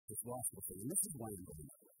this law school thing, and this is why I'm going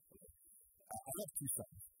that way. I have two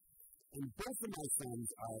sons, and both of my sons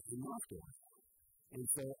are in law school. And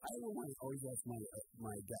so I don't want to always ask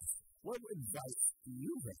my guests, what advice do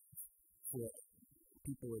you have for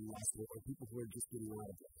people in law school or people who are just getting out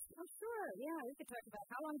of it? Oh, sure. Yeah, we could talk about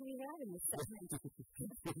how long do we have in this segment.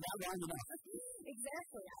 Not long enough.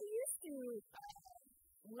 Exactly. I used to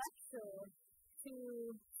lecture to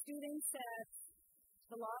students at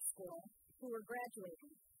the law school who were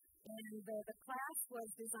graduating. And the class was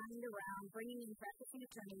designed around bringing in practicing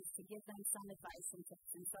attorneys to give them some advice and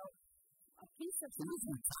tips. And so a piece of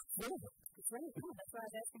that's right. Yeah, that's why I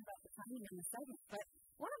was asking about the timing in the segment. But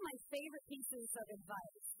one of my favorite pieces of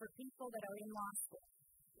advice for people that are in law school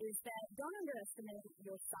is that don't underestimate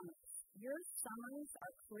your summers. Your summers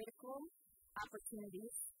are critical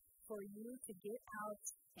opportunities for you to get out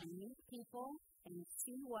and meet people and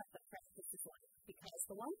see what the practice is like. Because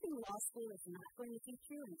the one thing law school is not going to teach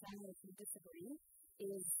you, and tell me if you disagree,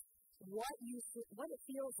 is what it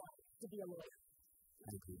feels like to be a lawyer.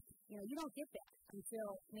 You don't get that until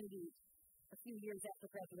maybe a few years after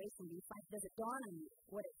graduation. Does it dawn on you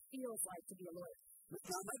what it feels like to be a lawyer? It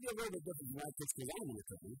might be a little bit different from my kids because I'm an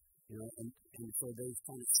attorney, and so they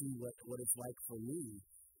kind of see what it's like for me.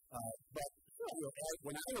 But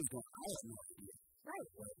when I was going, I had no idea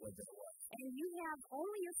what that was. And you have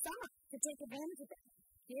only your summer to take advantage of that.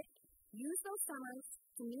 Use those summers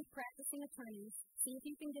to meet practicing attorneys, see if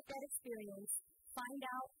you can get that experience, find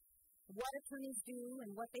out what attorneys do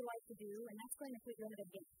and what they like to do, and that's going to put you ahead of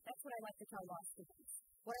the game. That's what I like to tell law students.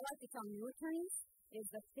 What I like to tell new attorneys is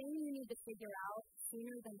the thing you need to figure out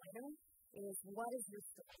sooner than later is what is your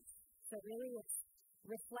strength. So really it's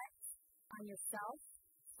reflect on yourself,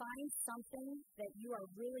 find something that you are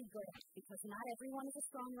really good at, because not everyone is a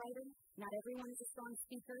strong writer, not everyone is a strong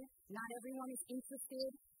speaker, not everyone is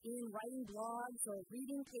interested in writing blogs or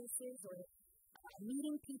reading cases or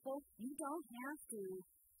meeting people. You don't have to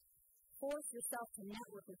force yourself to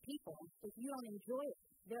network with people if you don't enjoy it.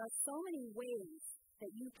 There are so many ways that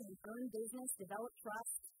you can earn business, develop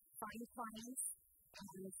trust, find clients,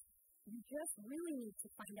 and you just really need to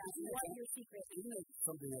find out what your secret is.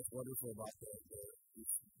 Something that's wonderful about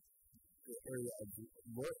the area of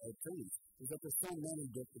attorneys is that there's so many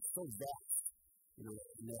it's so vast.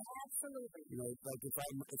 Absolutely. Like if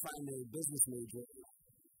I'm a business major,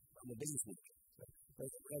 I'm a business major. But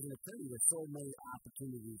as an attorney, there's so many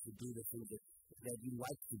opportunities to do the things that you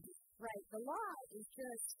like to do. Right. The law is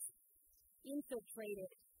just infiltrated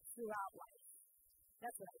throughout life.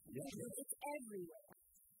 That's what I think. Yeah. It's everywhere.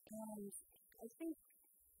 And I think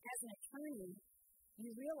as an attorney, you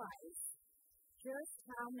realize just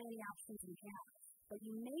how many options you have. But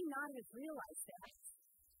you may not have realized that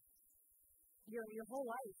your whole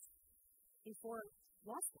life before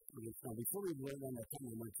law school. Before we went on that time,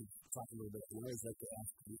 I wanted to talk a little bit. I always like to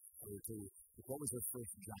ask you, what was your first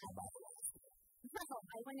job out of law school? Well,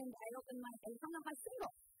 I went in, I hung up my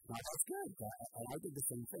single. Well, that's good. I did the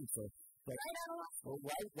same thing. So, but right out of law school.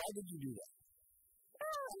 Why did you do that?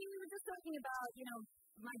 Well, we were just talking about,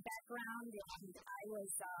 my background, and I was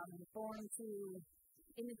born to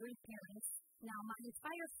immigrant parents. Now, my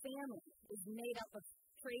entire family is made up of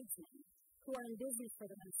tradesmen who are in business for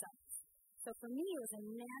themselves. So for me, it was a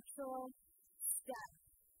natural step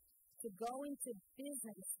to go into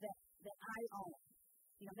business that I own.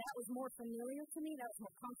 That was more familiar to me. That was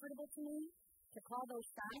more comfortable to me to call those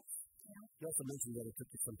shots. You also mentioned that it took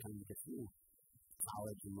you some time to get through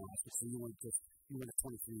college and law school. So you weren't a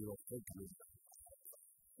 23-year-old kid coming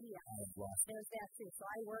out of law school. There's that too. So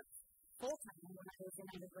I worked full-time when I was in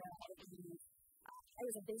undergrad. I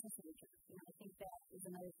was a business major. I think that is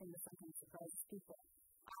another thing that sometimes surprises people.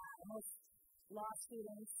 Most law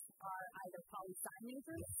students are either poli-sci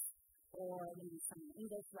majors or maybe some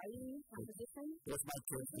English writing composition. There's my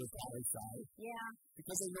kids with poli-sci. Yeah.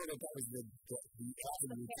 Because they know that was the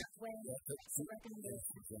avenue. The pathway, the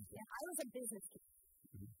recommendation. Yeah, I was a business kid.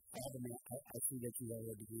 I see that you have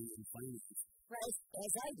a degree in finance. Right.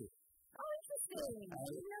 As I do. Oh, interesting. I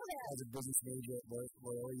didn't know that. As a business major at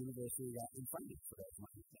Royal University, I got in finance. So that's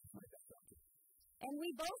my background. And we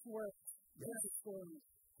both worked in the school.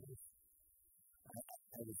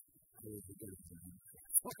 I was against that.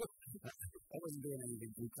 I wasn't doing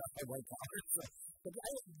anything too tough. I white collar. But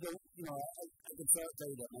I can tell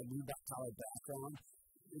you that my blue collar background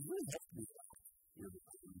is really helped me a lot.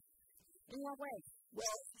 In what way?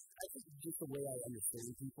 Well, I think just the way I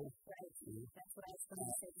understand people. Right. That's what I was going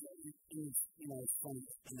to say. It's funny,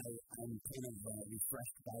 I'm kind of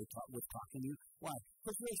refreshed by talking to you. Why?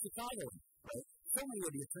 Because you're a Chicagoan, right? So many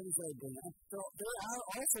of the attorneys that I've been at, they are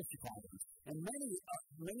also Chicagoans. And many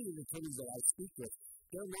of the attorneys that I speak with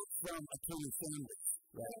they're not from attorney families,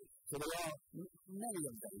 right? So they're all, many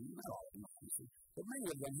of them, not all of them, obviously, but many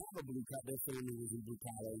of them have a blue collar. Their family was in blue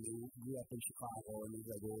collar, and they grew up in Chicago, and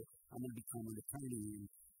they're like, well, I'm going to become an attorney,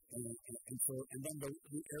 and then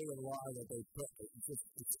the area of law that they put, it's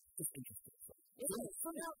just interesting.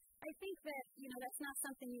 Well, I think that, that's not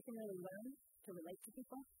something you can really learn to relate to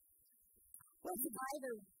people. Well, you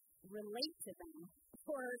either relate to them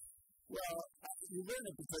or... Well, you learn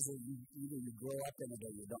it because either you grow up in it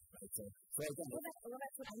or you don't, right? So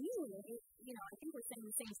that's what I mean. I think we're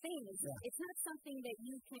saying the same thing. It's not something that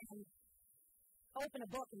you can open a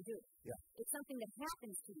book and do. Yeah. It's something that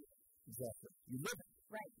happens to you. Exactly. You live it.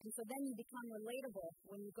 Right. And so then you become relatable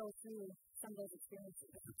when you go through some of those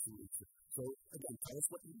experiences. Absolutely. So, again, tell us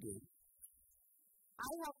what you do. I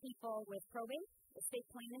help people with probate, estate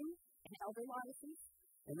planning, and elder law issues.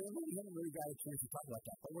 And then we haven't really got a chance to talk about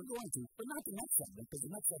that, but we're going to. But not the next segment, because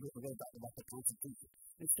the next segment we're going to talk about the Constitution.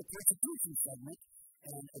 It's the Constitution segment,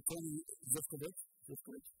 and Attorney Zivkovich,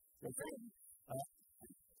 that's right?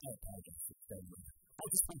 I apologize. I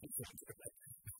just wanted to say that.